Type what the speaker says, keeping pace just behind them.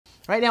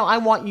Right now, I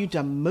want you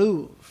to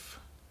move.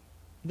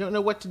 You don't know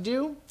what to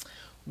do?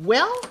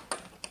 Well,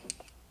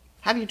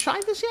 have you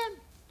tried this yet?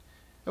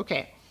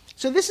 Okay,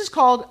 so this is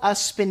called a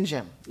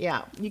SpinGym.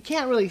 Yeah, you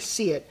can't really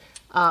see it,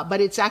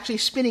 but it's actually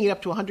spinning it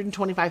up to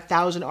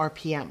 125,000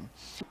 RPM.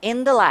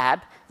 In the lab,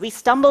 we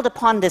stumbled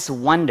upon this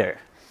wonder.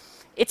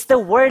 It's the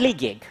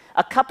whirligig,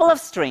 a couple of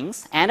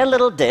strings and a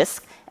little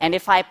disc, and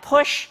if I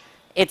push,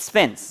 it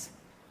spins.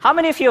 How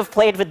many of you have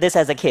played with this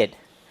as a kid?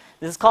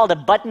 This is called a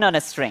button on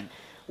a string.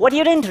 What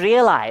you didn't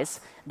realize,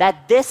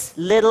 that this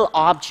little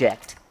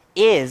object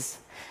is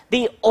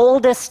the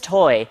oldest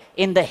toy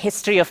in the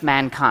history of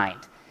mankind.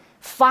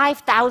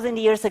 5,000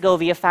 years ago,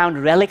 we have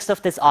found relics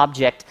of this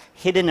object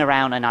hidden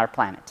around on our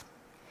planet.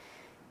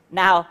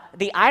 Now,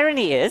 the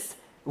irony is,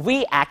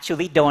 we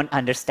actually don't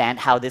understand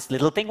how this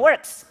little thing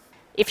works.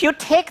 If you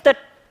take the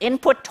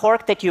input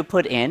torque that you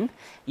put in,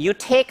 you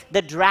take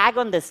the drag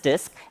on this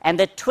disk and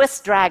the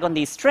twist drag on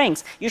these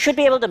strings, you should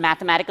be able to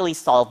mathematically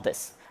solve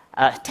this.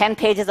 10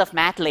 pages of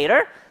math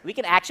later, we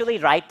can actually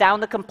write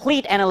down the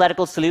complete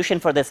analytical solution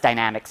for this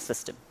dynamic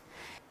system.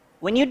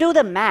 When you do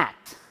the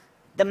math,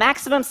 the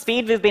maximum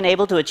speed we've been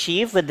able to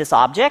achieve with this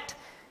object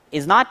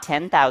is not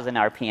 10,000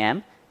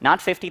 RPM,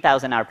 not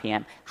 50,000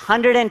 RPM,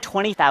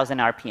 120,000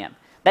 RPM.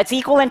 That's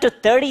equivalent to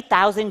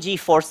 30,000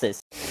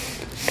 G-forces.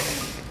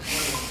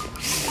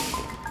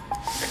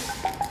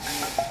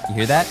 You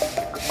hear that?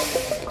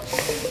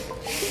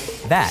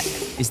 That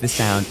is the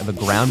sound of a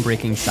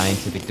groundbreaking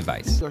scientific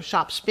device. Or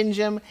shop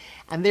SpinGym,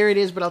 and there it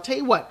is. But I'll tell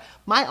you what,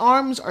 my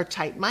arms are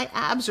tight, my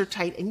abs are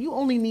tight, and you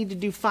only need to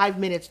do 5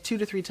 minutes 2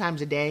 to 3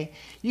 times a day.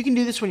 You can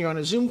do this when you're on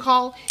a Zoom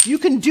call. You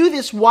can do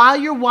this while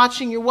you're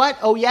watching your what?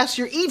 Oh yes,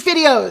 your eat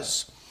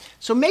videos.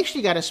 So make sure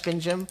you got a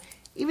SpinGym.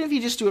 Even if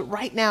you just do it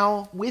right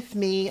now with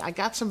me, I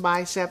got some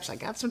biceps, I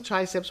got some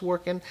triceps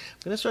working. I'm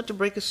going to start to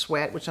break a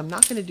sweat, which I'm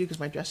not going to do because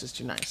my dress is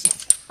too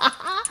nice.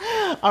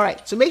 All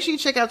right, so make sure you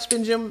check out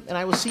SpinGym, and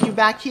I will see you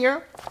back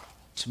here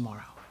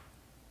tomorrow.